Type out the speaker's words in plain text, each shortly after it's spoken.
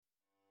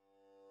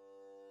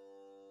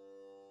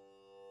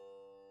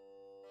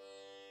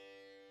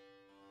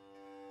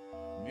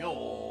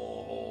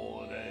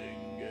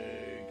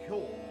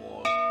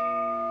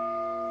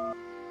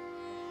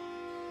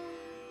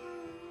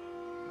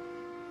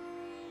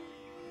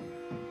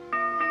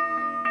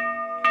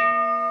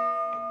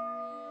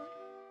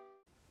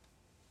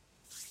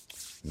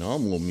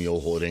Namo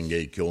Myoho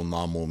Renge Kyo,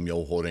 Namo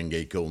Myoho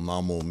Renge Kyo,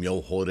 Namo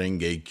Myoho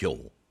Renge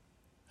Kyo.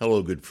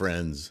 Hello, good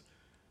friends.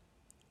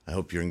 I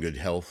hope you're in good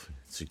health,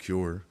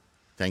 secure.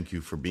 Thank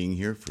you for being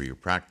here, for your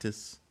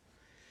practice.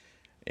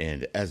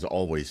 And as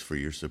always, for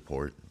your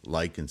support.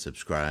 Like and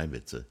subscribe.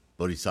 It's a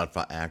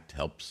Bodhisattva act,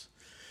 helps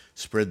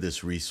spread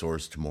this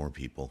resource to more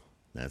people.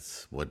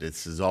 That's what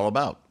this is all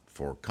about,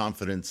 for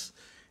confidence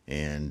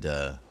and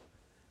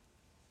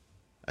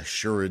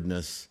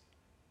assuredness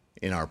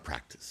in our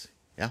practice.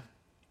 Yeah?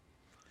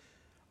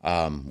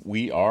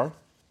 We are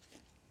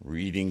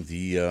reading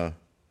the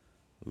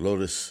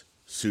Lotus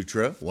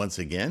Sutra once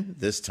again,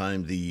 this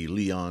time the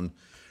Leon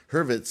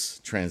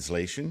Hurvitz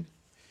translation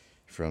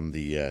from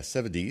the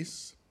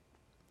 70s,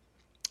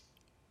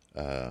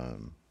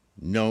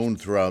 known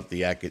throughout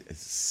the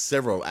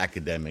several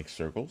academic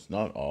circles,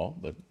 not all,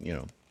 but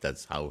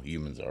that's how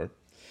humans are.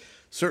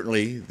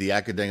 Certainly the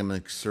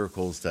academic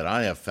circles that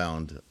I have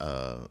found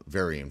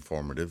very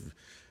informative,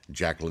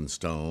 Jacqueline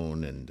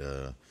Stone and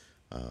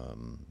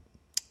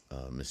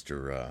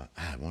Mr.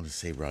 I want to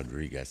say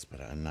Rodriguez,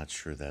 but I'm not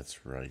sure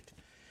that's right.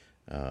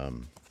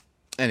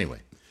 Anyway,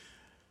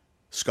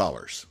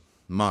 scholars,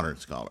 modern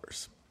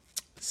scholars,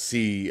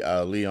 see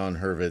Leon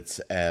Hurvitz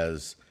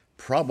as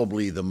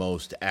probably the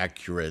most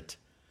accurate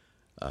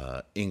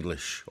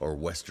English or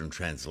Western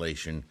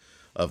translation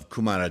of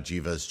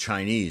Kumarajiva's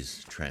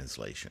Chinese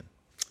translation.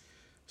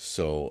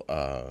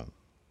 So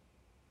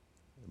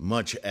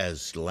much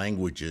as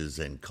languages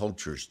and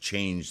cultures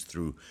change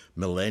through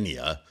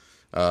millennia,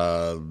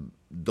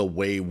 the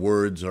way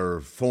words are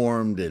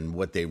formed and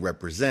what they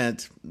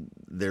represent,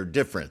 they're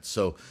different.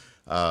 So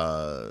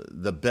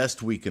the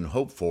best we can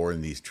hope for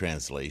in these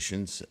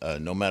translations,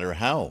 no matter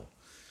how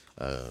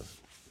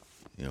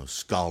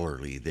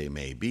scholarly they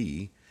may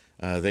be,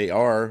 they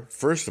are,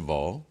 first of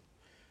all,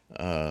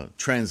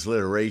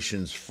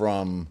 transliterations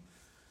from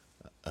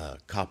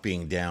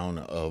copying down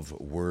of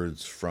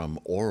words from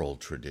oral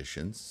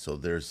traditions. So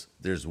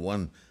there's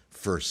one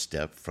first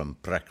step from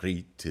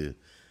Prakrit to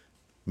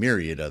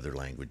myriad other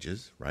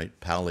languages, right?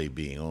 Pali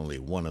being only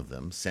one of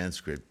them,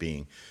 Sanskrit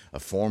being a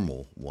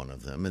formal one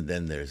of them, and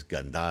then there's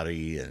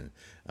Gandhari and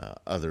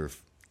other,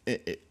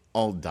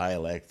 all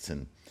dialects.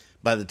 And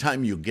by the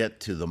time you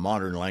get to the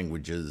modern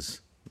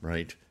languages,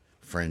 right,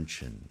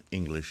 French and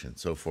English and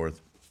so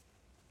forth,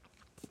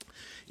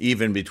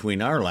 even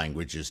between our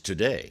languages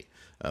today,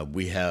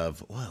 we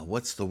have, well,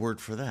 what's the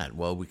word for that?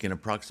 Well, we can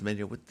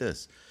approximate it with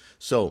this.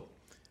 So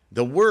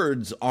the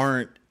words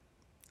aren't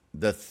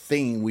the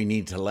thing we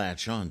need to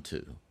latch on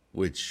to,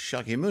 which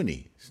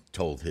Shakyamuni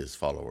told his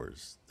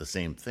followers the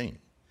same thing.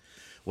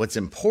 What's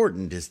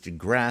important is to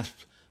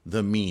grasp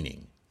the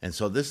meaning. And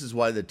so this is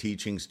why the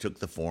teachings took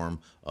the form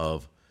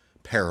of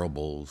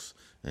parables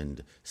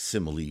and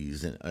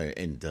similes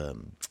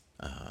and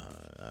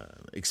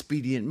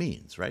expedient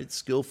means, right?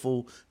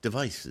 Skillful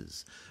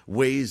devices,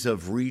 ways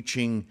of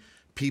reaching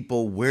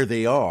people where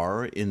they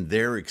are in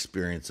their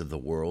experience of the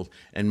world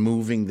and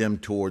moving them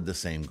toward the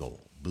same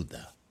goal,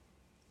 Buddha,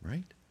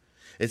 right?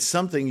 It's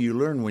something you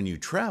learn when you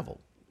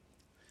travel.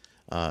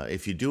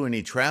 If you do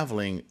any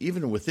traveling,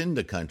 even within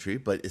the country,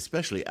 but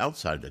especially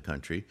outside the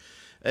country,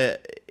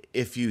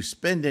 if you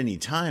spend any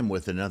time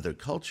with another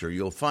culture,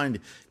 you'll find,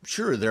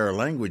 sure, there are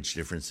language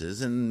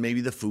differences and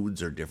maybe the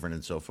foods are different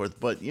and so forth,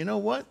 but you know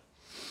what?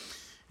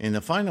 In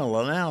the final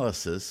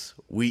analysis,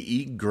 we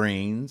eat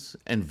grains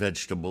and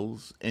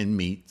vegetables and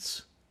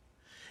meats,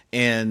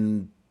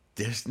 and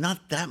there's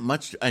not that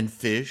much, and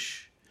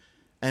fish,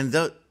 and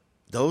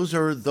those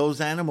are those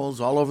animals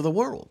all over the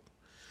world.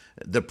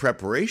 The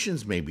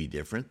preparations may be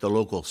different, the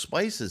local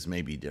spices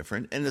may be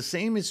different, and the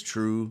same is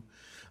true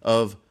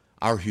of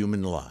our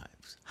human lives.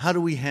 How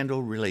do we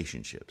handle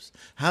relationships?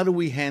 How do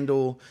we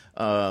handle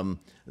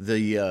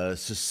the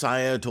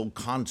societal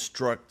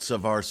constructs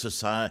of our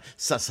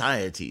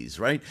societies,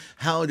 right?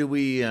 How do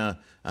we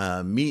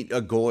meet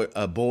a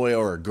boy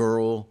or a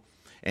girl?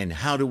 And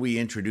how do we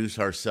introduce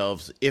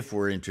ourselves, if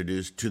we're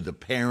introduced, to the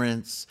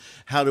parents?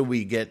 How do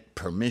we get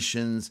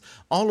permissions?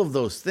 All of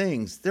those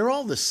things, they're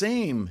all the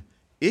same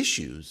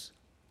issues,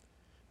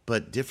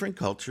 but different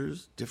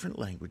cultures, different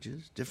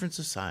languages, different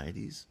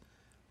societies,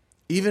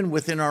 even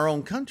within our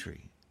own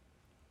country,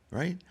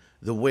 right?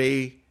 The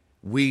way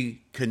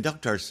we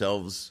conduct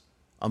ourselves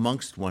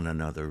amongst one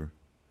another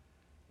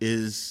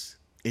is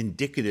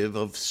indicative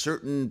of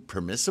certain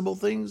permissible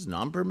things,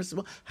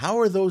 non-permissible. How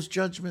are those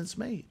judgments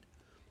made?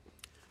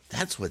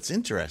 That's what's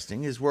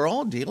interesting, is we're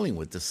all dealing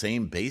with the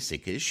same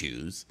basic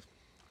issues,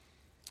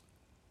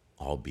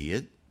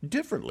 albeit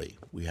differently.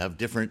 We have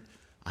different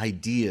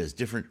ideas,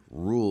 different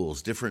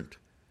rules, different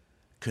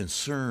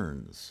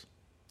concerns,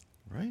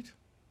 right?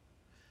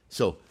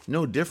 So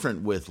no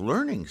different with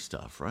learning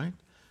stuff, right?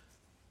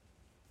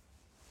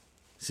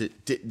 So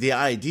the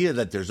idea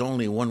that there's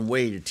only one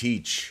way to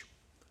teach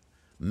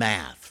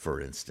math, for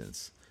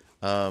instance,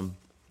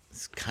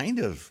 it's kind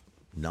of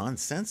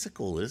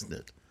nonsensical, isn't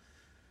it?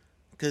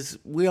 Because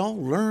we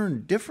all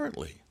learn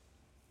differently.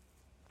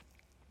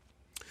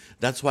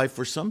 That's why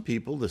for some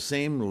people, the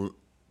same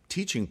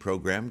teaching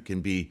program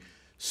can be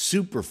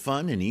super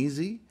fun and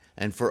easy.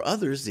 And for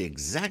others, the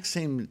exact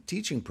same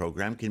teaching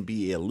program can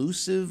be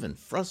elusive and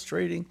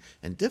frustrating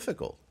and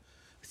difficult.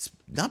 It's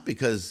not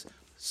because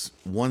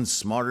one's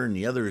smarter and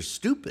the other is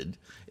stupid.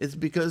 It's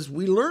because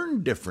we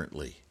learn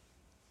differently.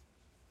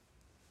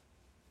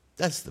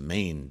 That's the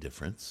main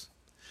difference.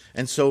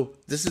 And so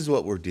this is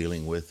what we're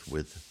dealing with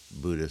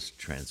Buddhist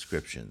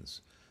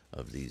transcriptions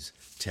of these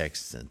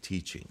texts and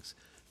teachings.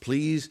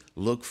 Please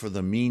look for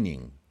the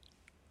meaning.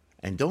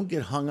 And don't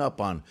get hung up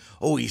on,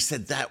 oh, he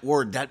said that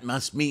word, that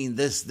must mean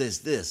this, this,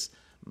 this.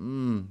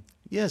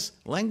 Yes,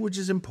 language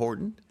is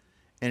important,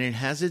 and it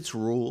has its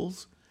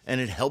rules,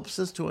 and it helps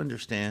us to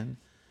understand.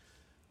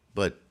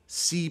 But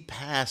see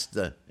past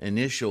the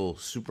initial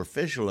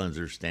superficial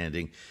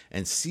understanding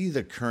and see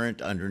the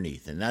current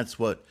underneath. And that's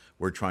what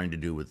we're trying to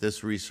do with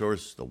this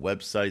resource, the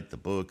website, the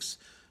books,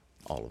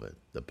 all of it,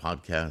 the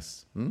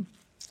podcasts.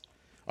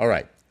 All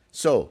right,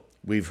 so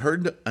we've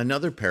heard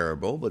another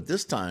parable, but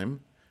this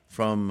time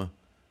from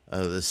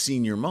the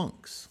senior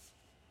monks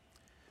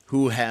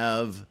who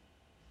are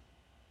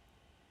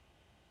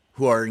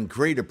in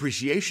great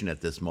appreciation at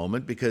this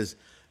moment because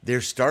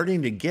they're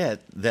starting to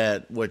get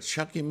that what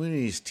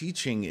Shakyamuni is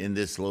teaching in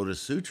this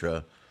Lotus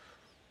Sutra,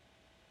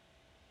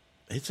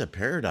 it's a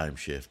paradigm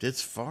shift.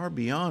 It's far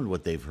beyond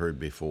what they've heard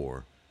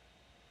before.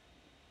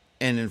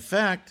 And in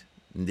fact,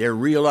 they're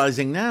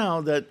realizing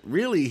now that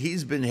really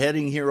he's been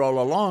heading here all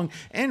along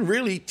and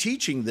really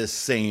teaching this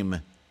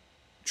same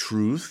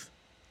truth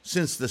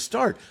since the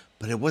start,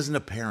 but it wasn't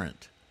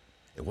apparent.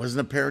 It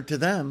wasn't apparent to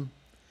them.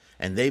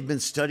 And they've been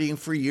studying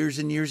for years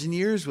and years and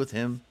years with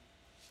him.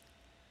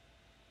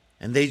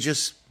 And they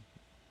just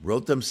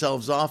wrote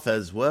themselves off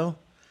as, well,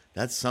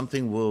 that's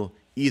something we'll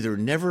either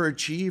never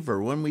achieve,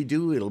 or when we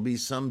do, it'll be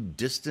some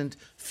distant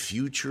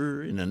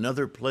future in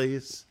another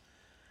place.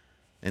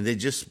 And they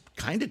just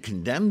kind of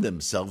condemned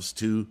themselves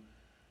to,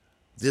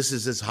 this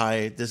is as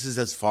high, this is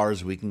as far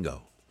as we can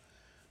go.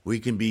 We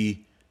can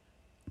be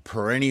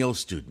perennial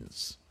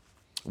students.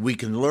 We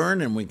can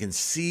learn and we can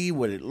see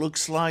what it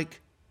looks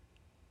like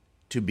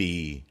to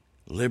be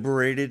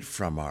liberated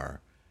from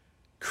our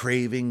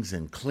cravings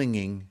and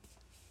clinging,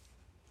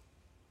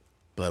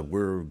 but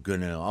we're going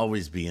to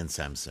always be in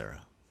samsara.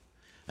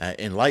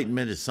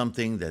 Enlightenment is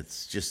something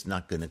that's just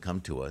not going to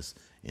come to us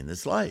in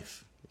this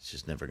life. It's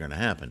just never going to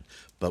happen.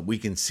 But we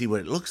can see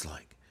what it looks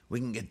like. We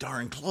can get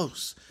darn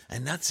close,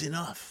 and that's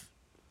enough.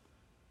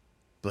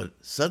 But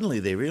suddenly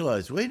they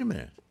realize, wait a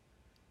minute.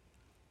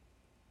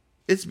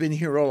 It's been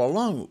here all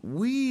along.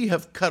 We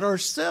have cut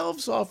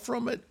ourselves off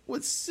from it.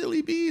 What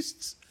silly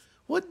beasts.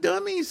 What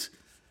dummies.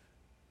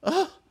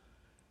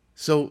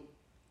 So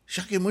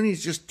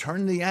Shakyamuni's just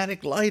turned the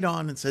attic light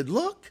on and said,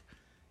 look,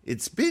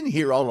 it's been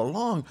here all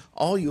along.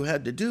 All you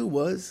had to do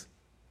was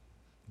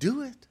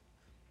do it.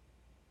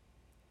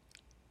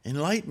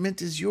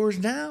 Enlightenment is yours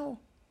now.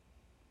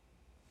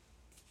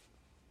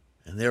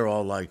 And they're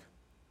all like,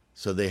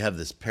 so they have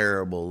this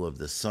parable of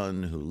the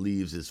son who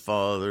leaves his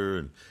father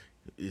and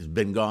he's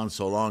been gone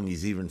so long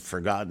he's even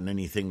forgotten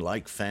anything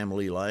like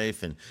family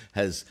life and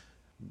has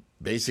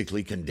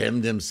basically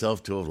condemned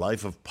himself to a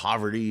life of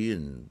poverty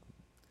and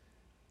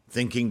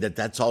thinking that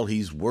that's all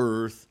he's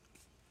worth.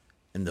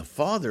 And the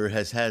father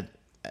has had,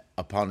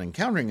 upon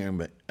encountering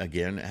him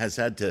again, has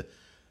had to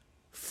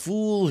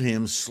fool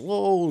him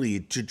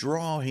slowly to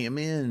draw him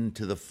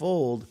into the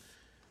fold.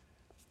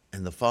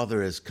 And the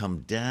father has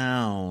come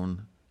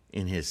down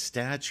in his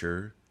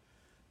stature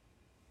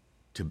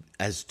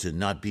as to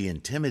not be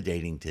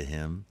intimidating to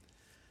him,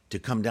 to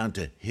come down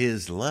to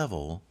his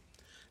level,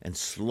 and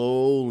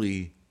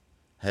slowly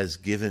has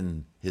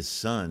given his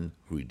son,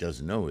 who he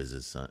doesn't know is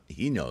his son,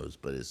 he knows,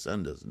 but his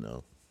son doesn't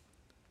know,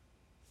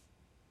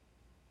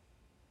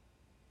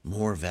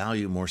 more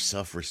value, more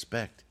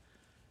self-respect,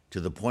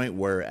 to the point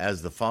where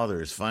as the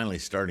father is finally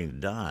starting to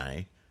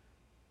die,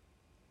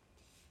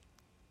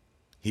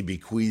 he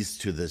bequeaths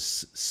to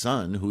this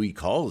son, who he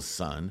calls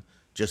son,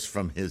 just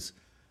from his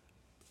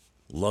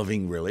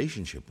loving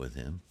relationship with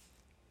him,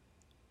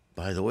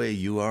 by the way,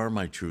 you are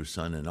my true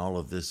son, and all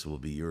of this will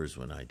be yours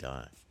when I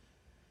die.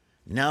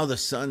 Now the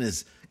son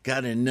has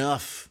got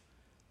enough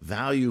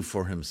value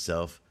for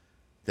himself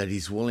that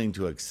he's willing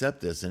to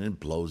accept this, and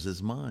it blows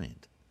his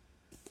mind.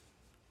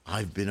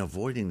 I've been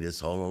avoiding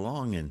this all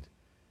along, and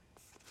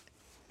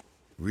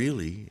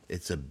really,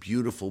 it's a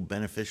beautiful,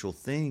 beneficial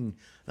thing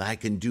that I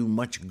can do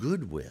much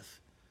good with.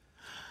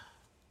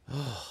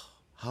 Oh,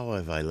 how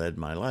have I led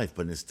my life?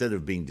 But instead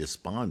of being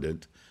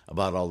despondent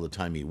about all the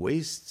time he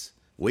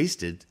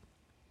wasted,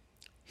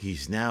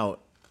 he's now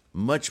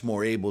much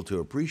more able to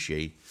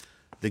appreciate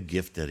the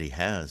gift that he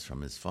has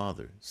from his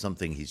father,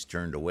 something he's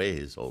turned away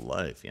his whole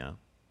life, yeah?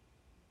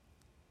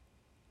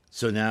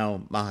 So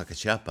now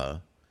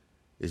Mahakasyapa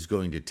is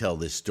going to tell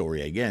this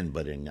story again,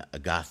 but in a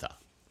gatha,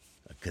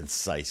 a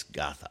concise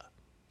gatha.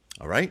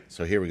 All right,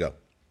 so here we go.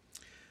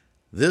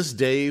 This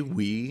day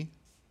we,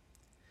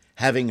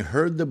 having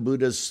heard the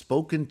Buddha's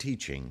spoken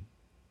teaching,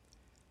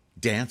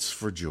 dance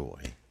for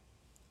joy,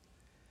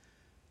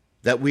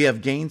 that we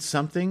have gained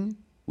something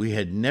we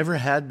had never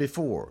had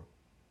before,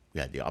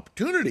 We had the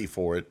opportunity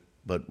for it,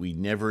 but we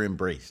never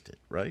embraced it,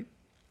 right?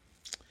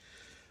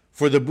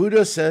 For the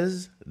Buddha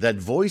says that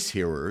voice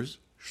hearers,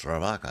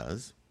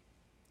 Shravakas,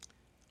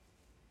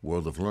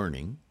 world of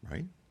learning,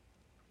 right,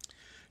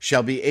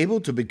 shall be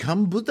able to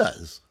become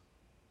Buddhas.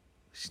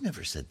 She's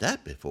never said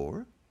that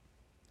before.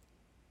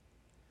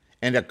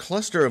 And a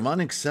cluster of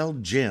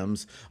unexcelled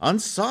gems,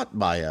 unsought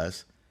by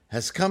us,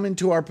 has come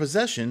into our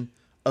possession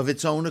of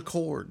its own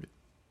accord.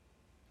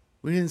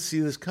 We didn't see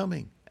this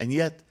coming, and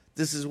yet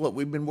this is what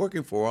we've been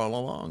working for all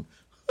along.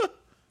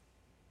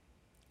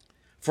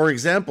 For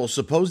example,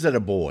 suppose that a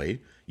boy,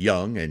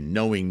 young and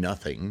knowing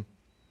nothing,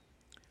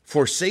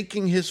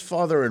 forsaking his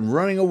father and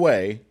running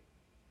away,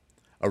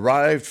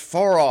 arrived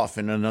far off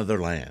in another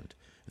land,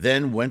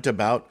 then went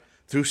about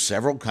through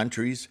several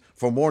countries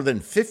for more than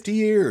 50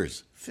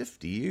 years.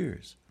 50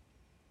 years.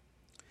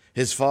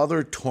 His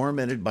father,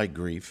 tormented by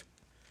grief,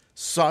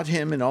 sought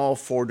him in all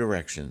four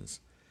directions.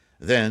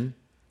 Then,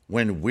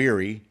 when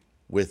weary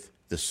with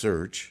the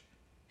search,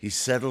 he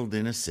settled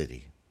in a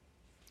city,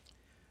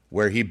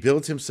 where he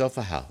built himself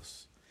a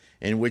house,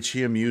 in which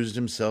he amused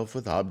himself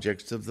with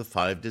objects of the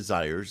five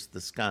desires, the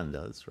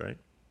skandhas, right?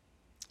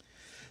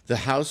 The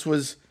house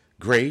was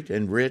great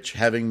and rich,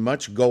 having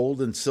much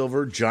gold and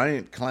silver,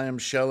 giant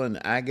clamshell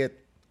and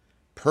agate,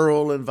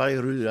 pearl and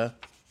vairuda,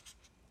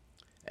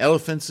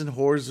 elephants and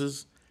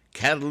horses,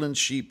 cattle and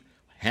sheep,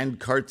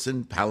 handcarts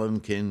and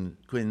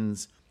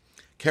palanquins,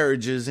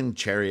 carriages and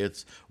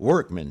chariots,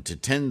 workmen to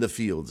tend the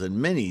fields,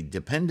 and many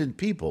dependent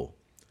people.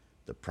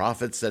 The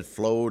profits that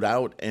flowed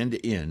out and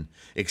in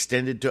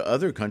extended to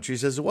other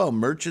countries as well.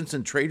 Merchants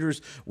and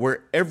traders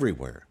were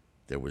everywhere.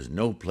 There was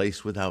no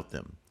place without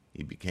them.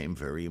 He became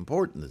very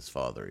important, this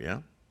father,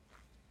 yeah?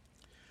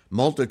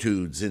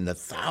 Multitudes in the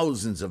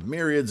thousands of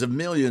myriads of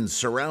millions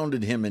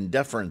surrounded him in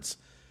deference,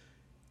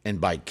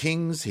 and by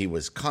kings he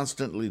was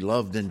constantly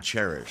loved and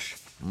cherished.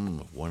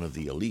 One of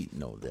the elite,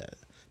 no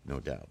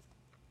doubt.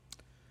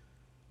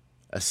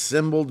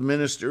 Assembled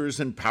ministers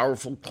and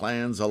powerful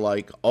clans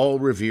alike all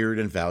revered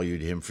and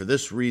valued him. For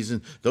this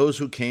reason, those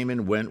who came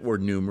and went were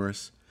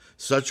numerous.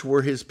 Such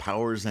were his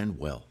powers and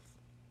wealth.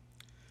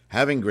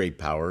 Having great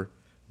power,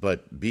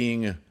 but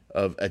being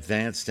of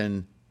advanced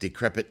and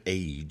decrepit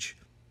age,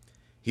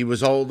 he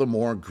was all the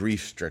more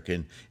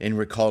grief-stricken in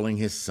recalling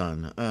his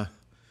son.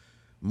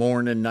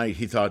 Morn and night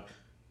he thought,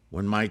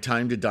 when my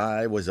time to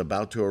die was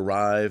about to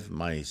arrive,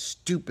 my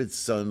stupid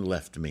son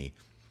left me.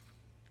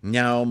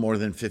 Now, more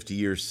than 50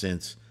 years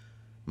since,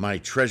 my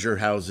treasure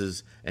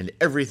houses and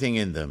everything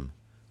in them,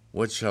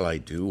 what shall I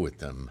do with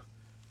them?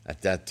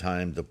 At that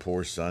time, the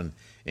poor son,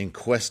 in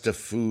quest of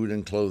food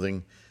and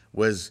clothing,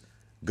 was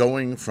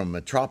going from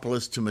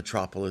metropolis to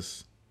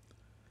metropolis,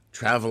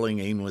 traveling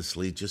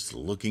aimlessly, just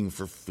looking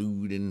for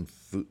food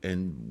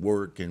and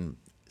work and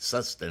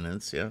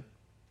sustenance, yeah?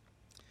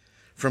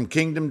 From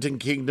kingdom to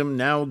kingdom,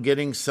 now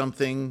getting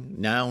something,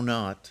 now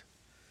not.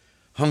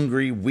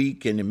 Hungry,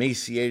 weak, and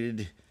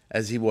emaciated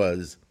as he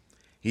was,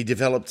 he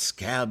developed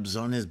scabs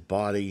on his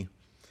body.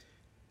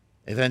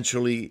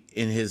 Eventually,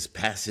 in his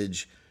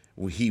passage,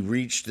 he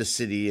reached the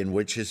city in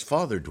which his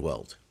father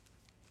dwelt.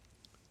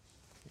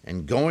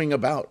 And going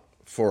about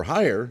for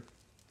hire,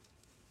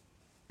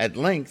 at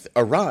length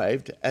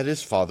arrived at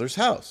his father's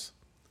house,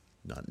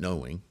 not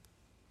knowing.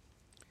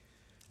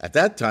 At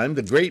that time,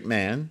 the great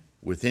man,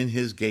 within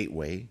his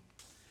gateway,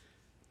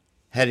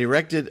 had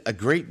erected a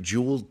great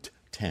jeweled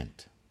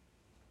tent,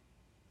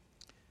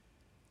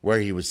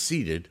 where he was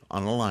seated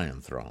on a lion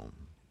throne,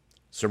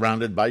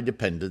 surrounded by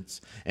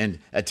dependents and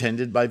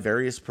attended by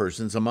various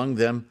persons, among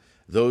them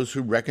those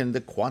who reckoned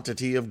the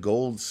quantity of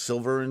gold,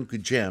 silver, and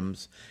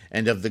gems,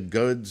 and of the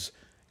goods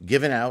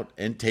given out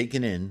and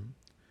taken in,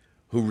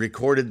 who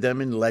recorded them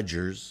in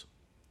ledgers.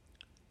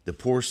 The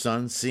poor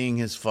son, seeing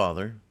his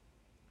father,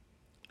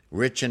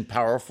 rich and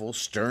powerful,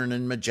 stern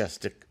and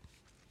majestic,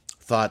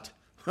 thought,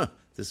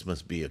 this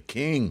must be a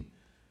king,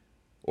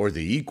 or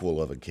the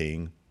equal of a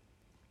king.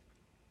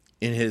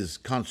 In his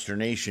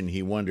consternation,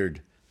 he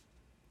wondered,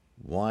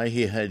 why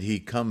had he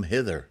come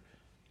hither?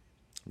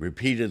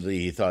 Repeatedly,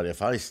 he thought,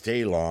 if I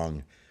stay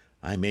long,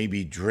 I may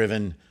be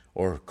driven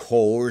or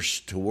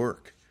coerced to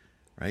work.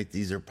 Right?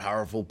 These are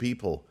powerful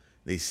people.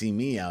 They see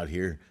me out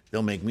here,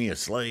 they'll make me a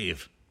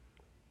slave.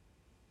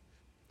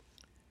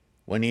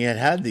 When he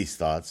had these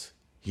thoughts,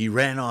 he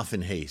ran off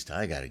in haste.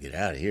 I got to get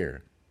out of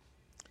here.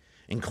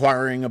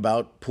 Inquiring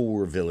about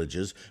poor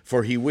villages,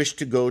 for he wished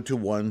to go to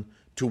one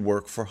to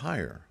work for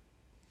hire.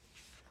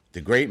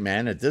 The great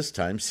man at this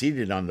time,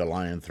 seated on the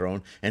lion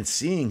throne, and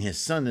seeing his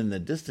son in the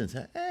distance,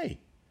 hey,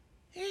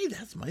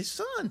 that's my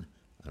son.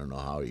 I don't know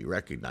how he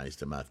recognized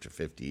him after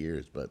 50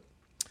 years, but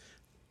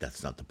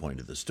that's not the point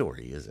of the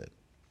story, is it?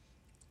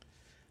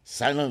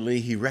 Silently,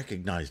 he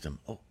recognized him.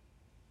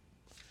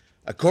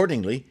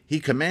 Accordingly, he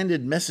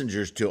commanded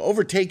messengers to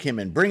overtake him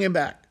and bring him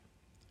back.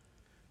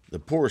 The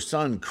poor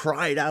son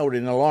cried out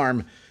in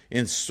alarm,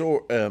 in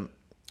sore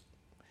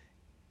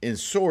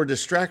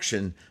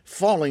distraction,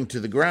 falling to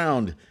the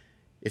ground.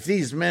 If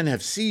these men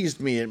have seized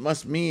me, it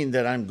must mean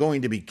that I'm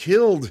going to be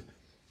killed.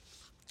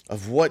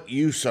 Of what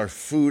use are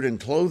food and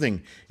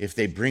clothing if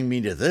they bring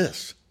me to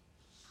this?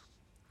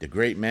 The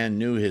great man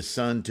knew his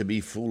son to be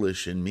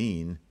foolish and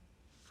mean.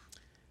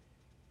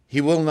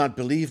 He will not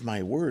believe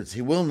my words.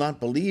 He will not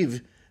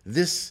believe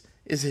this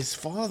is his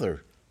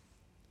father.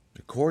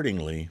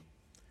 Accordingly,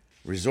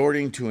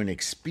 resorting to an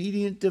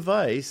expedient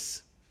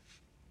device,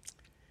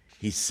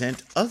 he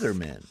sent other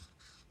men,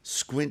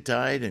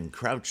 squint-eyed and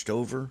crouched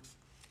over,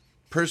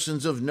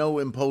 persons of no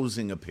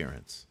imposing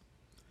appearance,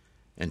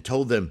 and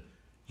told them,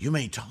 "You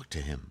may talk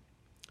to him,"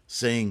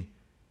 saying,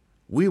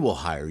 "We will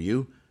hire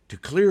you to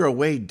clear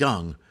away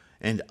dung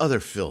and other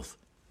filth,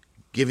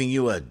 giving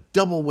you a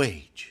double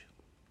wage."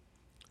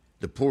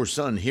 The poor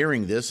son,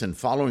 hearing this and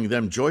following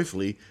them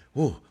joyfully,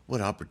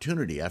 what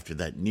opportunity after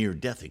that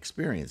near-death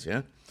experience,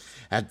 yeah?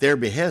 At their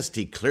behest,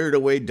 he cleared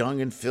away dung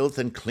and filth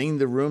and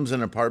cleaned the rooms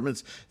and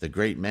apartments. The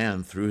great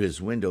man, through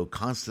his window,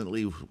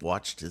 constantly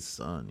watched his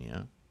son,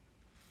 yeah?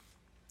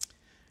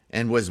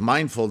 And was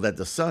mindful that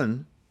the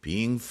son,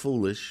 being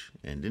foolish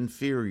and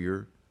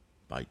inferior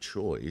by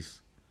choice,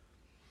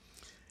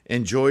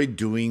 enjoyed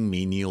doing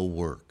menial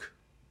work.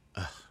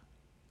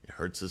 It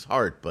hurts his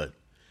heart, but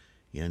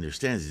he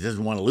understands he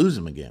doesn't want to lose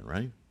him again,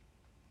 right?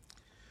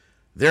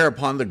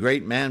 Thereupon the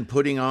great man,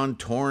 putting on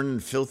torn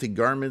and filthy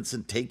garments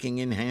and taking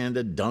in hand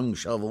a dung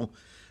shovel,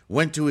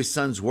 went to his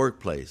son's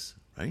workplace,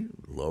 right?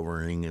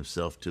 Lowering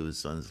himself to his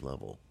son's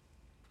level,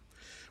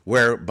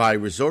 where by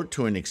resort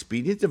to an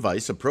expedient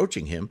device,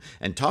 approaching him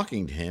and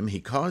talking to him, he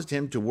caused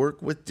him to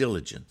work with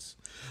diligence.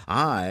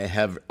 "I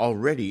have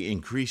already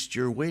increased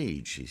your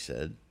wage," he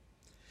said,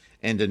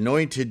 "and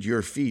anointed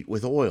your feet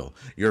with oil.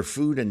 Your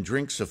food and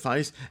drink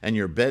suffice, and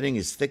your bedding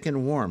is thick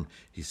and warm."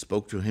 He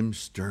spoke to him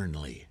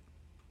sternly.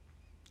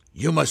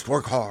 "You must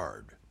work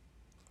hard."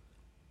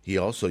 He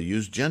also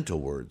used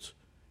gentle words.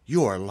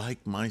 "You are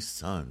like my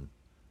son."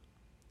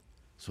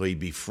 So he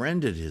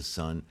befriended his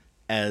son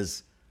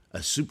as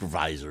a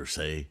supervisor,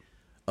 say,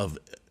 of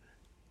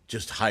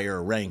just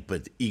higher rank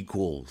but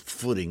equal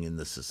footing in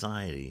the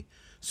society.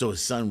 So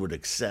his son would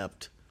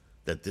accept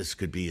that this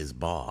could be his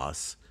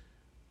boss,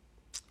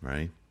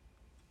 right?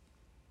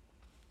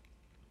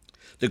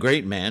 The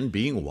great man,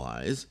 being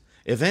wise,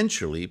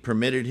 eventually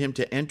permitted him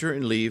to enter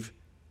and leave.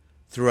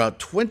 Throughout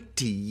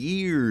 20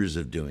 years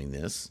of doing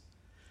this,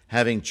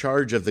 having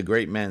charge of the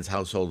great man's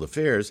household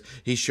affairs,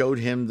 he showed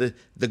him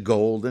the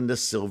gold and the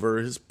silver,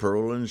 his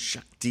pearl and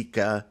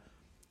shaktika.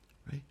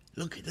 Right?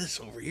 Look at this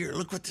over here.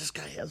 Look what this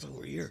guy has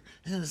over here.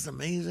 Isn't this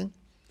amazing?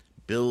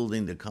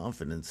 Building the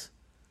confidence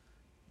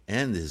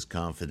and his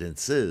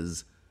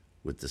confidences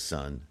with the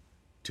son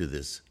to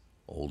this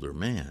older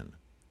man,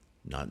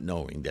 not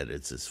knowing that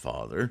it's his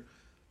father,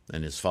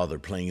 and his father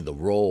playing the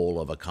role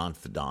of a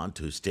confidant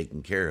who's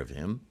taking care of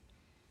him,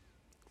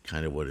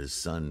 kind of what his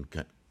son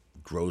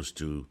grows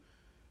to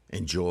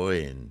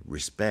enjoy and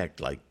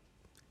respect, like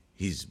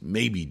he's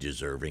maybe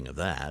deserving of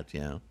that,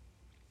 yeah.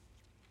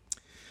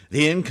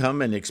 The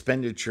income and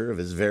expenditure of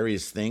his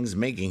various things,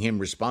 making him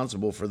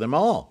responsible for them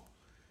all.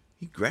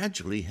 He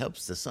gradually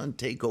helps the son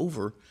take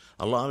over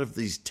a lot of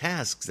these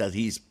tasks that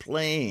he's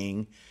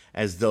playing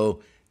as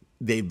though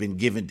they've been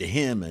given to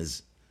him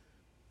as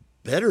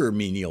better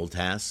menial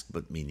tasks,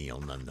 but menial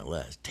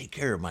nonetheless. Take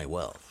care of my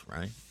wealth,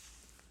 right?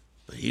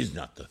 But he's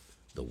not the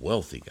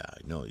wealthy guy.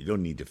 No, you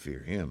don't need to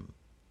fear him.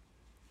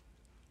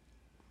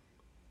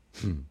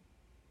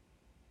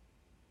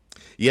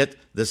 Yet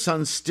the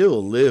son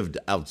still lived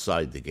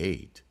outside the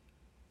gate,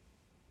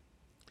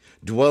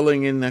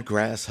 dwelling in the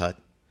grass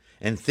hut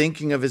and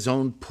thinking of his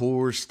own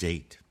poor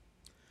state.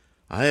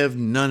 I have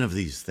none of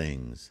these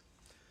things.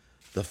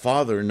 The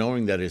father,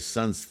 knowing that his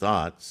son's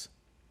thoughts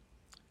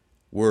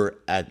were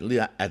at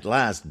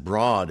last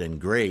broad and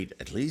great,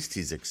 at least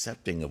he's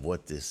accepting of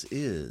what this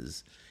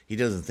is. He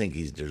doesn't think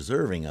he's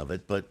deserving of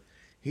it, but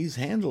he's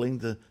handling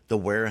the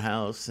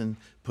warehouse and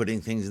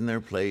putting things in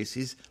their place.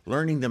 He's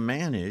learning to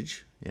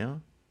manage, yeah.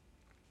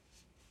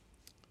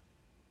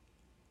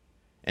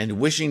 And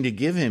wishing to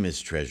give him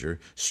his treasure,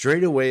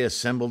 straightway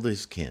assembled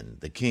his kin,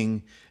 the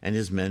king and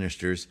his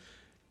ministers,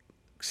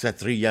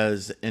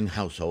 kshatriyas and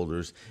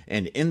householders,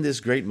 and in this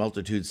great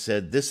multitude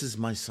said, "This is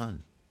my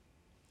son.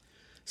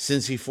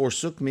 Since he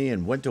forsook me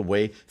and went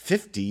away,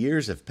 50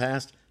 years have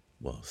passed."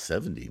 Well,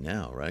 70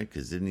 now, right?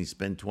 Because didn't he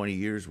spend 20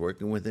 years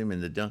working with him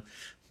in the dung?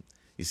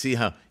 You see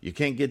how you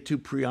can't get too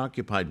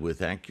preoccupied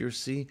with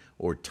accuracy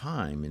or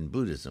time in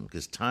Buddhism,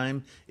 because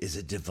time is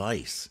a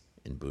device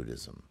in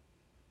Buddhism.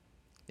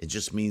 It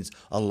just means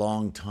a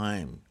long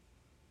time,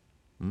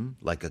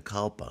 like a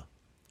kalpa,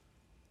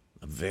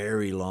 a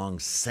very long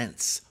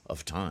sense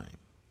of time.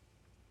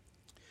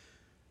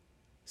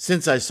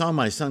 Since I saw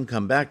my son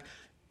come back,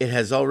 it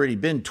has already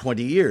been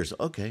 20 years.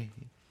 Okay,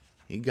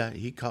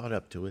 he caught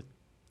up to it.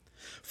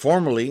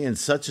 Formerly, in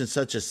such and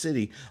such a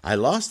city, I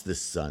lost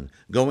this son,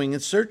 going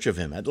in search of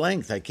him. At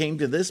length, I came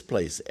to this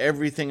place.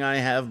 Everything I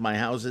have, my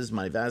houses,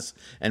 my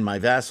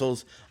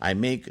vassals, I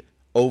make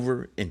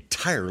over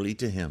entirely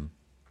to him,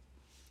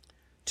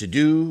 to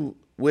do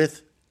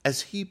with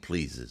as he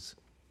pleases.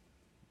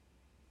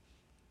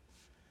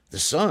 The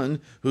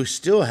son, who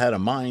still had a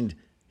mind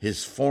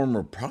his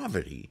former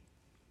poverty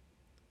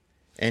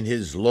and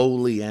his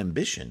lowly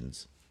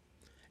ambitions,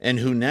 and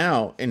who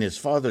now, in his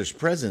Father's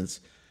presence,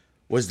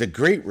 was the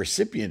great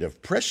recipient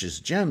of precious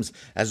gems,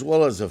 as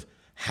well as of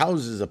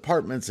houses,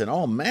 apartments, and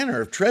all manner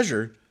of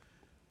treasure,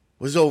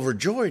 was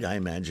overjoyed. I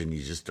imagine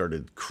he just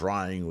started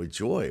crying with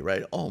joy,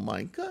 right? Oh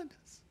my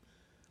goodness.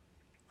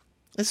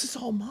 This is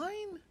all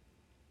mine,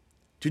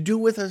 to do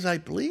with as I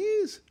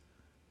please.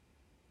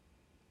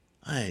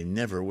 I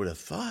never would have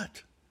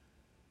thought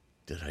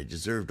that I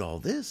deserved all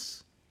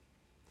this,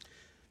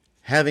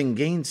 having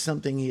gained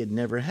something he had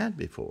never had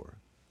before.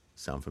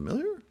 Sound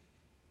familiar?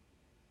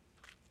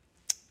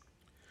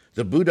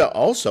 The Buddha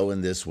also,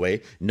 in this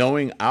way,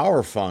 knowing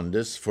our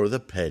fondness for the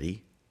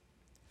petty,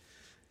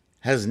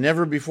 has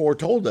never before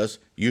told us,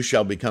 you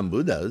shall become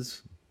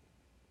Buddhas.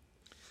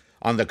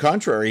 On the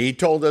contrary, he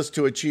told us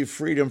to achieve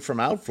freedom from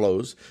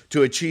outflows,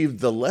 to achieve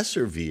the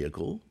lesser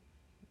vehicle,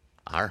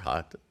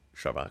 Arhat,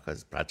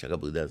 Shravakas, Pratyeka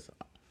Buddhas,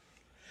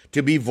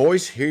 to be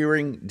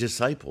voice-hearing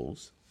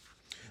disciples.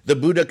 The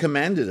Buddha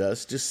commanded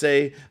us to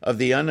say of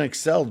the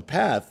unexcelled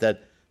path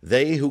that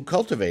they who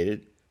cultivate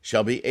it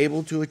shall be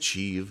able to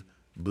achieve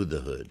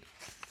Buddhahood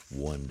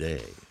one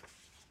day.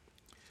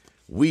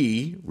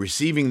 We,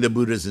 receiving the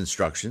Buddha's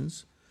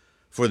instructions,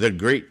 for the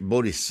great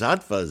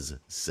bodhisattvas'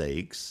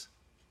 sakes,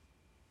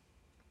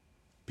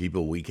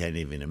 people we can't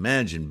even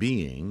imagine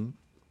being,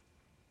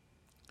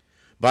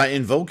 by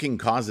invoking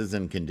causes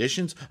and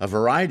conditions, a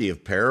variety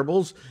of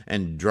parables,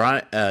 and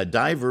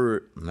diverse,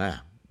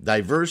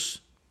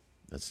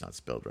 that's not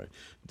spelled right,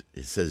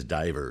 it says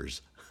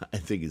divers, I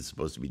think it's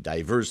supposed to be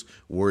diverse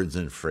words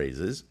and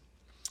phrases,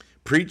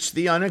 preach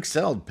the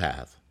unexcelled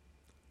path.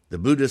 The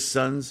Buddha's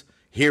sons,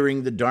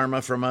 hearing the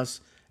Dharma from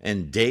us,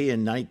 and day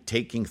and night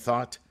taking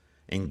thought,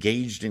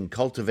 engaged in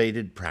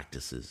cultivated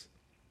practices.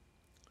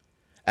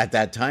 At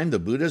that time, the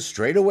Buddha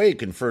straightway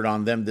conferred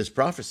on them this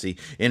prophecy,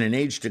 in an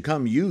age to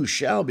come, you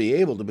shall be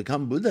able to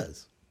become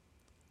Buddhas.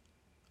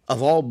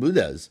 Of all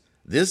Buddhas,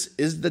 this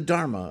is the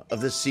Dharma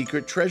of the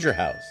secret treasure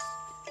house.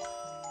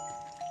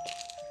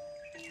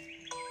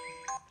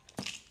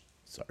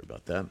 Sorry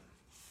about that.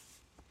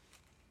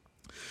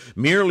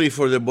 Merely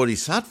for the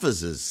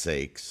bodhisattvas'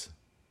 sakes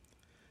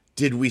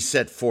did we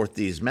set forth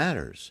these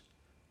matters,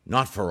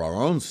 not for our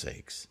own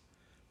sakes,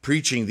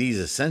 preaching these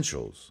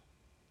essentials.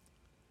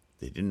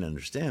 They didn't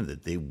understand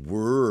that they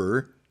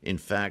were, in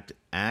fact,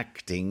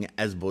 acting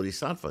as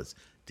bodhisattvas.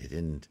 They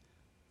didn't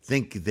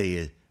think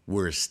they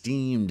were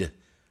esteemed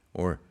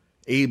or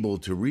able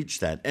to reach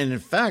that. And in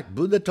fact,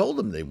 Buddha told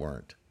them they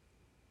weren't,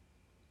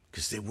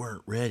 because they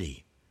weren't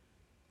ready,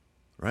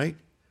 right?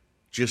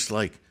 Just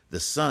like the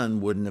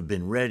son wouldn't have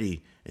been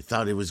ready. He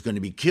thought he was going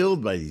to be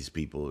killed by these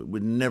people. He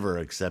would never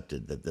have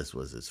accepted that this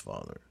was his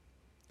father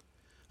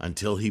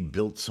until he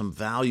built some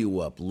value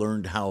up,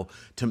 learned how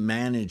to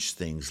manage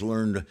things,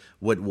 learned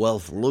what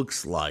wealth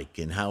looks like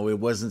and how it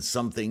wasn't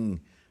something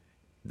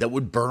that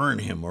would burn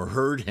him or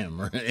hurt him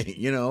or,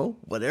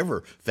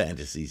 whatever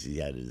fantasies he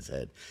had in his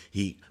head.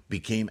 He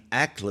became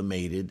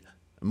acclimated,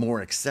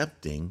 more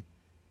accepting.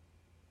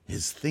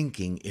 His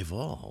thinking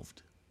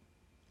evolved.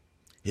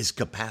 His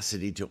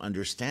capacity to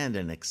understand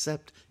and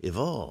accept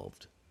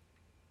evolved.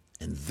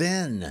 And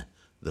then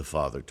the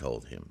Father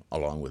told him,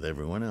 along with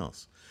everyone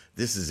else.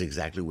 This is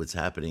exactly what's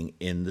happening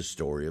in the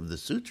story of the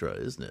sutra,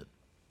 isn't it?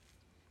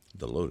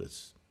 The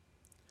Lotus.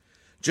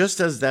 Just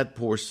as that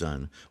poor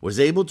son was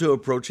able to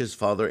approach his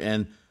father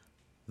and,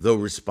 though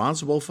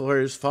responsible for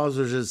his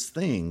father's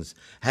things,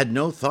 had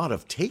no thought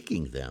of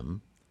taking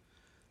them,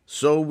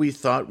 so we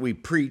thought we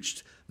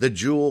preached the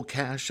jewel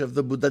cache of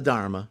the Buddha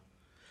Dharma,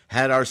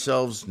 had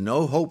ourselves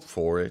no hope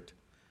for it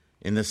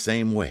in the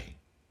same way.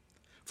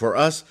 For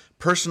us,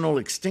 personal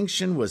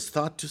extinction was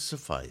thought to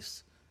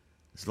suffice.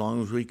 As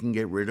long as we can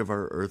get rid of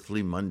our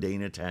earthly,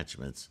 mundane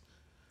attachments,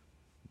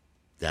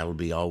 that'll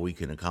be all we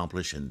can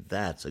accomplish, and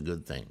that's a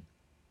good thing.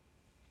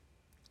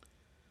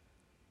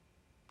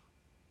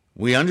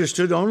 We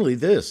understood only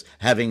this,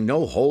 having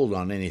no hold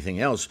on anything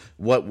else.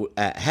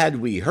 Had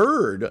we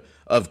heard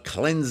of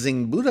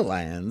cleansing Buddha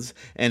lands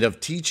and of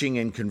teaching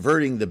and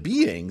converting the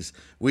beings,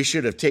 we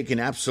should have taken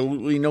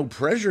absolutely no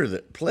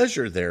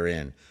pleasure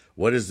therein.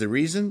 What is the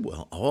reason?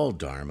 Well, all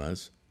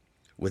dharmas,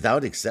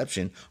 without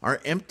exception, are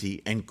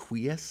empty and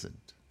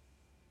quiescent,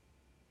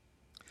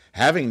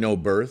 having no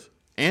birth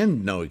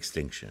and no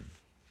extinction.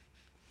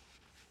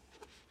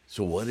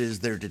 So what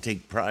is there to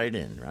take pride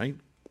in, right?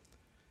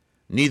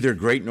 Neither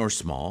great nor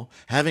small,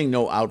 having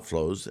no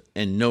outflows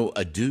and no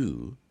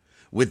ado,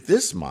 with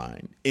this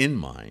in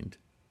mind,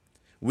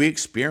 we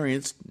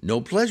experienced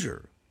no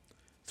pleasure.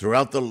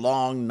 Throughout the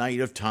long night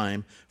of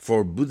time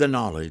for Buddha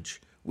knowledge,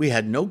 we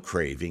had no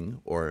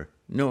craving or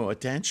no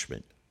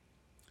attachment,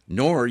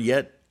 nor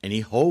yet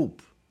any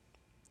hope.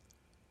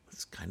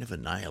 It's kind of a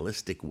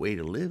nihilistic way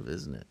to live,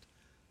 isn't it?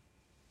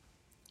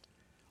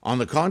 On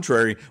the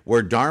contrary,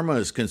 where Dharma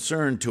is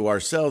concerned to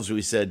ourselves,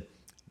 we said,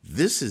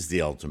 this is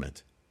the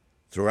ultimate.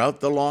 Throughout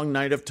the long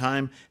night of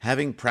time,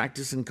 having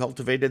practiced and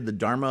cultivated the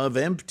Dharma of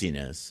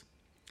emptiness,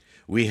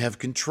 we have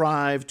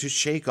contrived to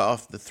shake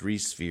off the three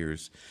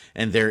spheres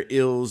and their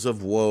ills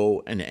of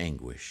woe and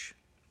anguish.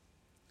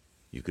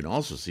 You can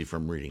also see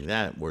from reading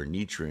that where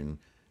Nichiren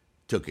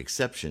took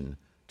exception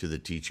to the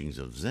teachings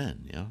of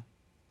Zen, yeah?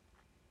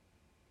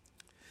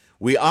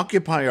 We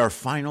occupy our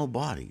final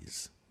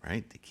bodies,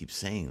 right? They keep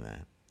saying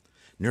that.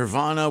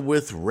 Nirvana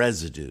with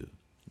residue.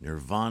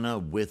 Nirvana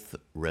with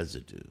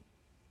residue.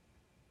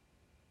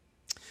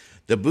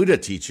 The Buddha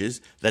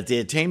teaches that the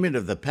attainment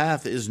of the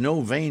path is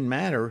no vain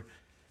matter,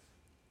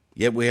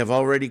 yet we have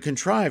already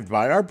contrived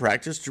by our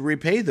practice to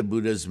repay the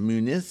Buddha's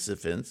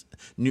munificence.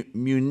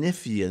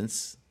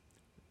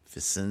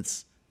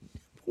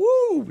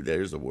 Woo,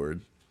 there's a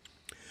word.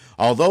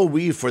 Although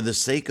we, for the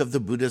sake of the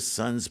Buddha's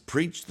sons,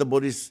 preach the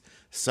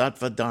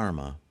Bodhisattva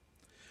Dharma,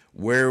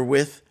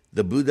 wherewith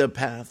the Buddha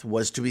path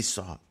was to be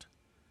sought,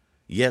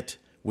 yet,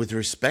 with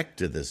respect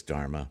to this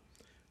Dharma,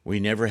 we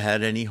never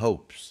had any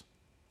hopes.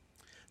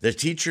 The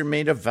teacher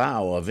made a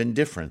vow of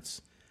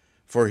indifference,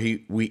 for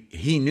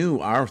he knew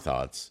our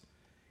thoughts.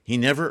 He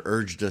never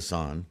urged us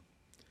on,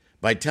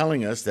 by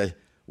telling us that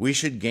we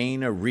should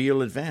gain a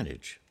real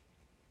advantage.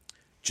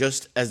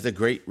 Just as the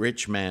great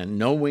rich man,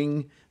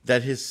 knowing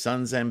that his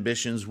son's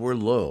ambitions were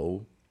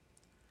low,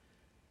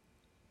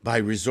 by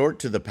resort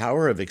to the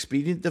power of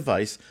expedient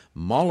device,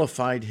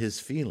 mollified his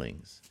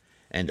feelings,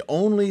 and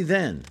only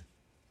then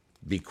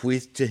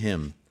bequeathed to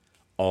him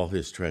all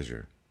his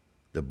treasure.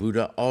 The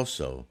Buddha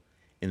also,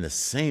 in the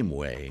same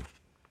way,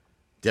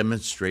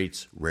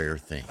 demonstrates rare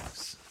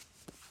things.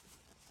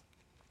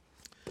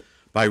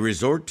 By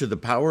resort to the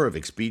power of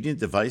expedient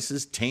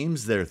devices,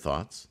 tames their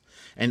thoughts,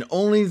 and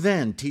only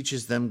then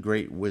teaches them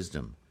great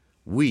wisdom.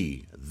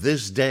 We,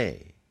 this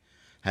day,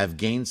 have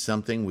gained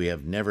something we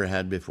have never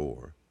had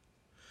before,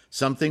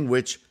 something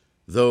which,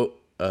 though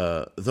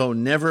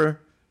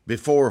never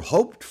before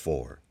hoped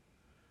for,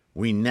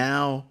 we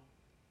now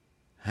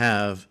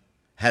has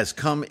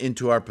come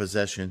into our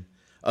possession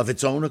of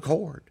its own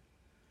accord.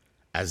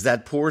 As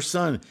that poor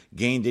son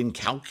gained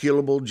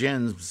incalculable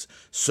gems,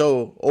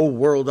 so, O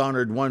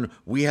world-honored one,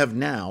 we have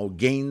now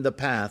gained the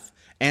path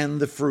and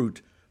the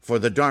fruit for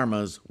the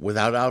dharmas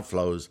without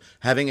outflows,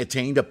 having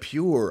attained a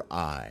pure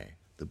eye,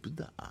 the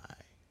Buddha eye.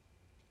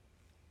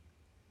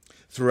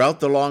 Throughout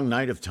the long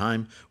night of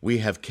time, we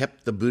have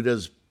kept the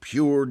Buddha's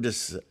pure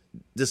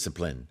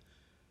discipline,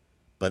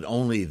 but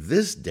only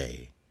this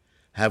day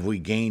have we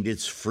gained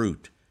its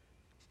fruit,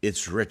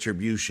 its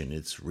retribution,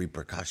 its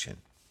repercussion.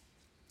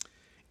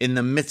 In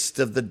the midst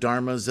of the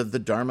dharmas of the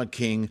Dharma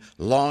king,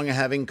 long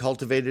having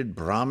cultivated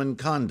Brahman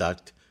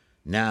conduct,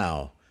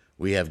 now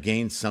we have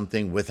gained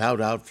something without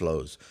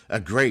outflows, a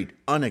great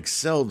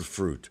unexcelled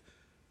fruit.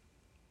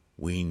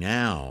 We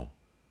now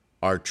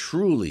are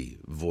truly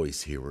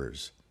voice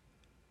hearers,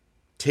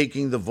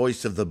 taking the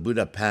voice of the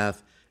Buddha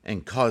path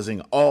and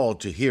causing all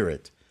to hear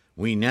it.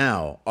 We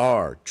now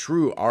are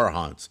true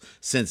arhants,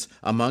 since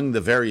among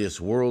the various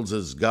worlds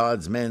as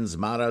gods, men,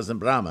 maras, and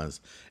brahmas,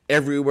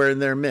 everywhere in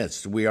their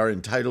midst we are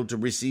entitled to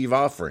receive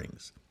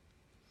offerings.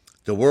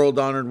 The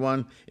world-honored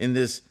one, in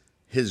this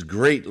his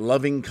great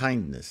loving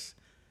kindness,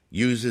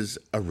 uses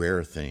a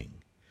rare thing,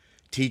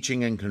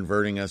 teaching and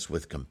converting us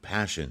with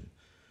compassion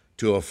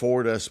to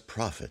afford us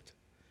profit.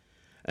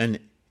 An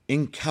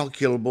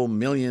incalculable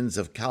millions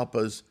of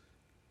kalpas,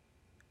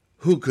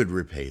 who could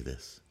repay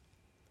this?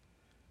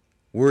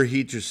 Were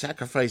he to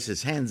sacrifice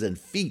his hands and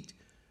feet,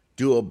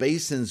 do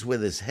obeisance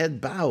with his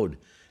head bowed,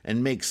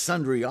 and make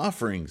sundry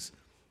offerings,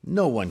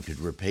 no one could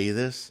repay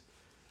this.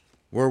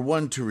 Were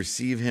one to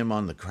receive him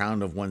on the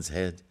crown of one's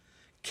head,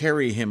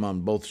 carry him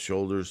on both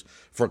shoulders,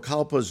 for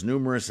kalpas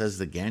numerous as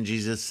the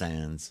Ganges'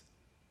 sands,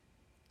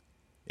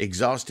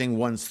 exhausting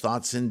one's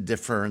thoughts in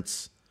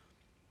difference,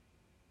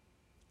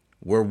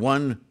 were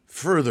one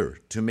further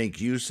to make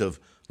use of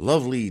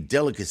lovely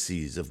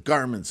delicacies, of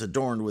garments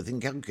adorned with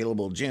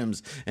incalculable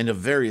gems, and of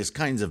various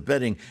kinds of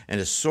bedding, and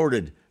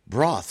assorted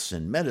broths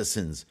and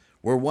medicines,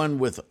 were one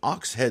with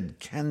ox-head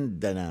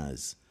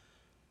kandanas,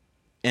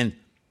 and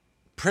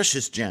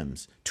precious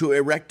gems, to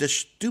erect a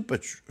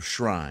stupa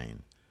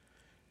shrine,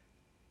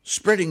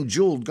 spreading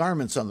jeweled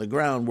garments on the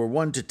ground, were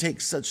one to take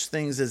such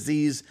things as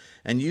these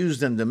and use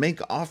them to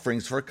make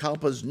offerings for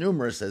kalpas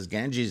numerous as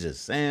Ganges'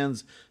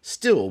 sands,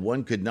 still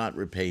one could not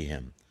repay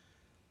him.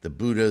 The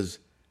Buddhas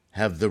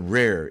have the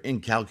rare,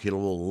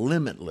 incalculable,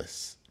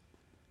 limitless,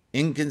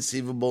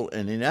 inconceivable,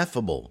 and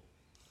ineffable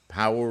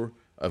power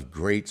of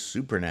great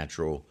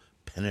supernatural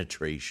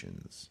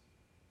penetrations.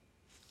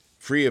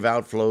 Free of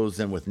outflows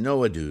and with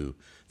no ado,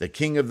 the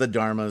king of the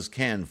dharmas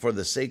can, for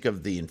the sake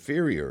of the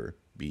inferior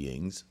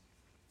beings,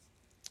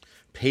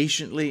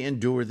 patiently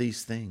endure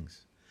these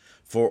things.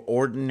 For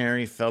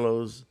ordinary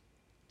fellows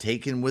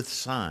taken with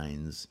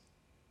signs,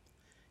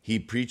 he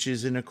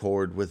preaches in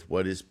accord with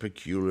what is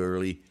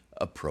peculiarly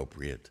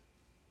appropriate.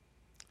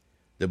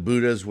 The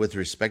Buddhas, with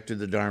respect to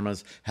the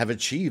dharmas, have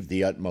achieved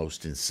the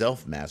utmost in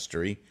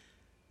self-mastery,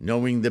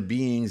 knowing the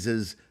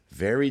beings'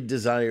 varied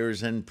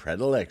desires and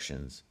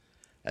predilections,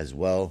 as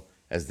well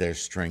as their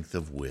strength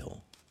of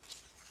will.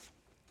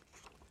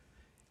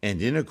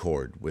 And in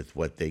accord with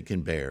what they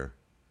can bear,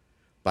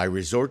 By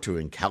resort to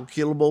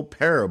incalculable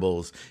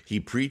parables, he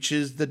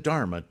preaches the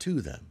Dharma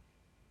to them.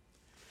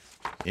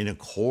 In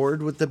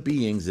accord with the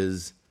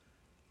beings'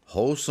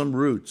 wholesome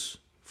roots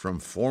from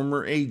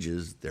former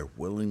ages, their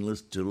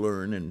willingness to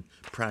learn and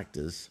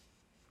practice,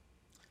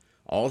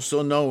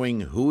 also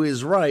knowing who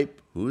is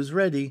ripe, who is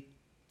ready,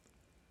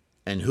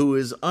 and who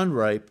is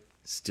unripe,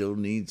 still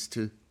needs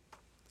to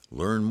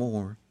learn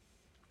more.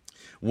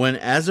 When,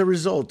 as a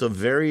result of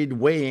varied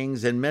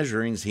weighings and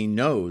measurings, he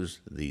knows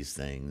these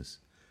things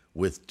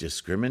with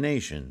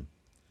discrimination,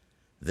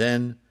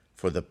 then,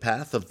 for the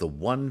path of the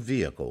one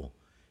vehicle,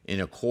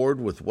 in accord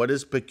with what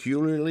is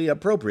peculiarly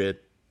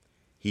appropriate,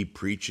 he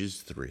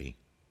preaches 3.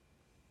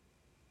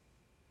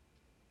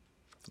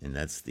 And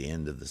that's the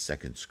end of the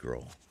second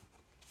scroll.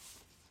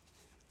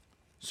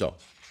 So,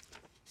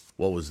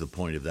 what was the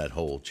point of that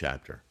whole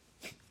chapter?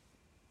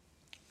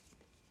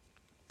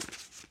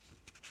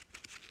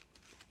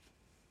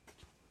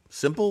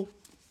 Simple?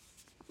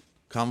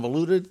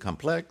 Convoluted?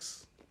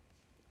 Complex?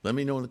 Let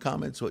me know in the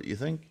comments what you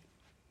think.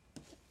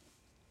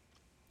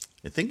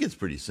 I think it's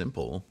pretty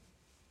simple.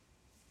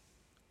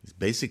 He's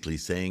basically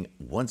saying,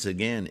 once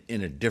again,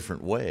 in a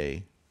different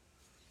way,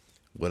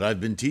 what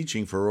I've been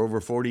teaching for over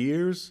 40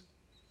 years,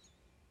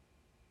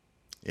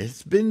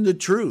 it's been the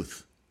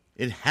truth.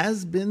 It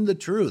has been the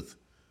truth.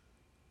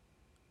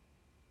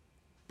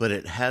 But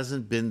it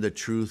hasn't been the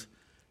truth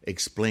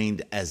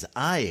explained as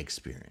I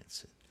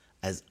experience it,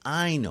 as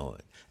I know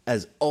it,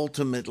 as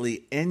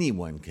ultimately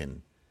anyone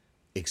can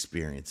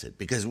experience it,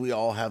 because we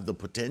all have the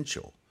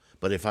potential.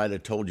 But if I'd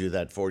have told you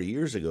that 40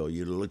 years ago,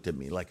 you'd have looked at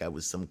me like I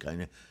was some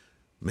kind of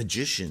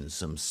magician,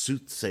 some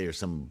soothsayer,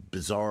 some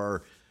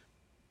bizarre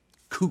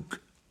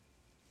kook.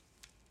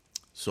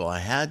 So I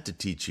had to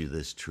teach you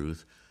this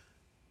truth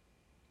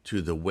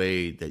to the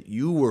way that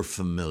you were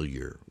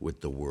familiar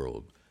with the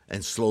world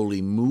and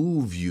slowly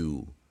move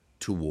you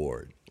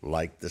toward,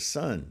 like the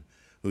son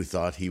who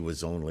thought he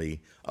was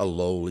only a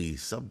lowly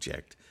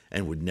subject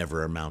and would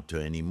never amount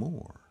to any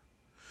more.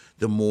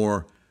 The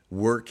more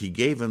work he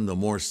gave him, the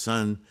more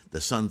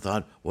the son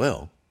thought,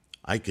 well,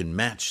 I can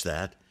match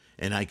that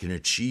and I can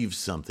achieve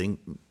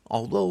something,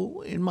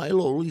 although in my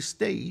lowly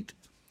state,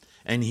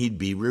 and he'd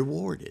be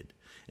rewarded.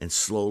 And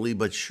slowly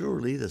but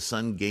surely, the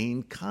son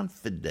gained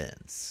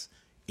confidence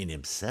in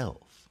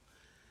himself,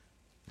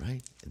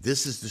 right?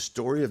 This is the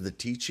story of the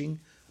teaching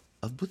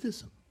of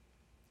Buddhism.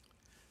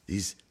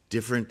 These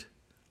different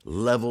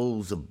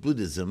levels of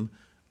Buddhism,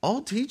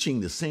 all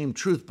teaching the same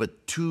truth,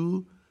 but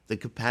to the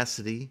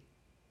capacity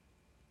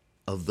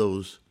of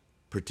those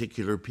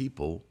particular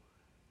people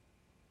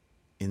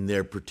in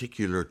their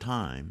particular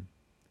time,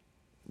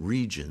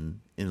 region,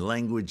 in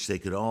language they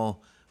could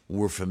all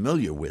were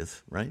familiar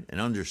with, right,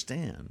 and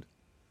understand.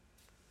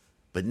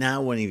 But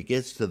now when he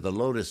gets to the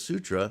Lotus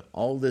Sutra,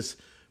 all this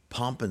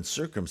pomp and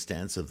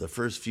circumstance of the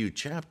first few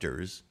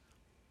chapters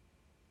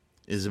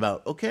is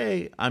about,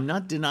 okay, I'm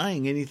not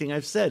denying anything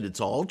I've said. It's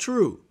all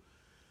true.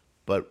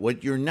 But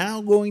what you're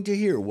now going to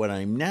hear, what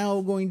I'm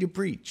now going to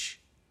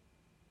preach,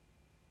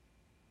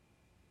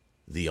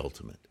 the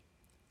ultimate.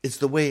 It's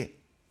the way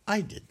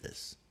I did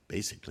this,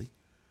 basically.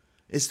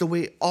 It's the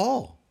way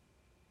all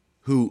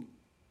who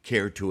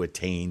care to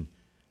attain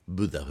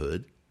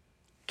Buddhahood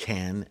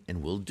can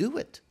and will do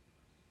it.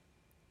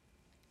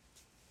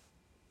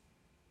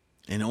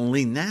 And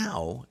only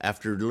now,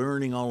 after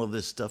learning all of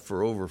this stuff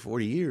for over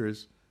 40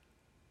 years,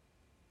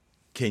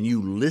 can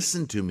you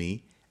listen to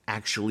me,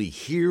 actually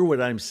hear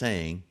what I'm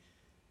saying,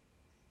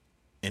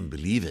 and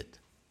believe it.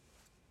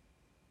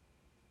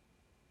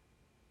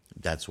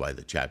 That's why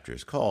the chapter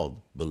is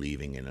called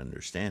Believing and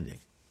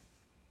Understanding.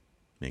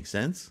 Make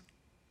sense?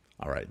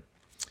 All right.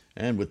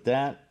 And with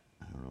that,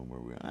 I don't know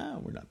where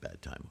we're not bad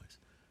time-wise.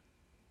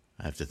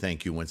 I have to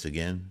thank you once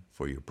again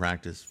for your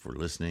practice, for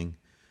listening.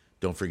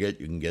 Don't forget,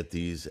 you can get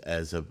these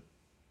as a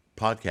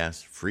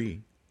podcast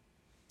free.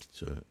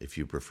 So if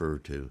you prefer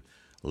to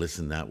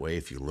listen that way,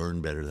 if you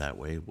learn better that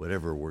way,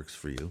 whatever works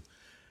for you,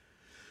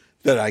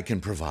 that I can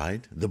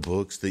provide, the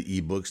books, the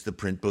ebooks, the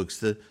print books,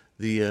 the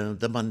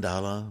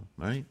mandala,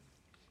 right?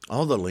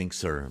 All the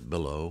links are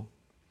below.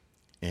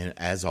 And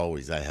as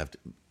always, I have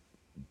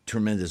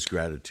tremendous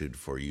gratitude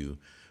for you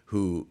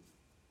who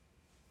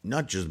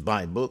not just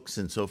buy books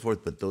and so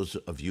forth, but those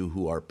of you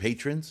who are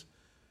patrons,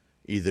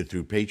 either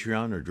through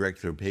Patreon or direct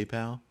through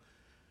PayPal.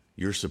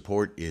 Your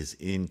support is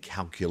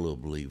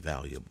incalculably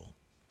valuable.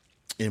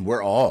 And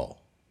we're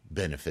all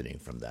benefiting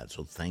from that.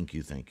 So thank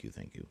you, thank you,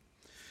 thank you.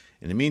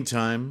 In the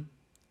meantime,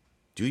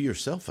 do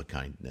yourself a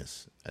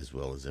kindness as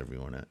well as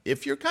everyone else.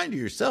 If you're kind to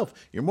yourself,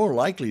 you're more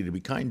likely to be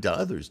kind to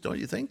others, don't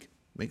you think?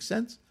 Makes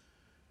sense?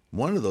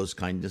 One of those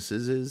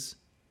kindnesses is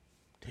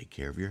take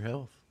care of your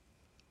health.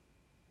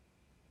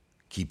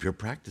 Keep your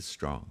practice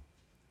strong.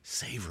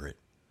 Savor it.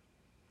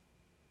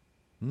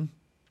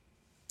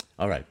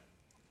 All right.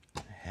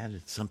 I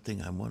had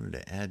something I wanted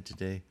to add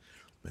today,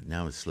 but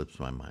now it slips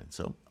my mind.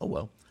 So, oh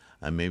well.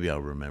 Maybe I'll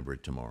remember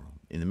it tomorrow.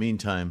 In the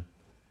meantime,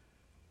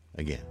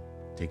 again,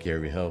 take care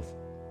of your health.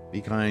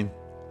 Be kind,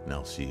 and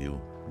I'll see you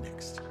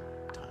next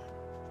time.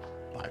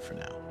 Bye for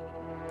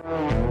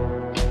now.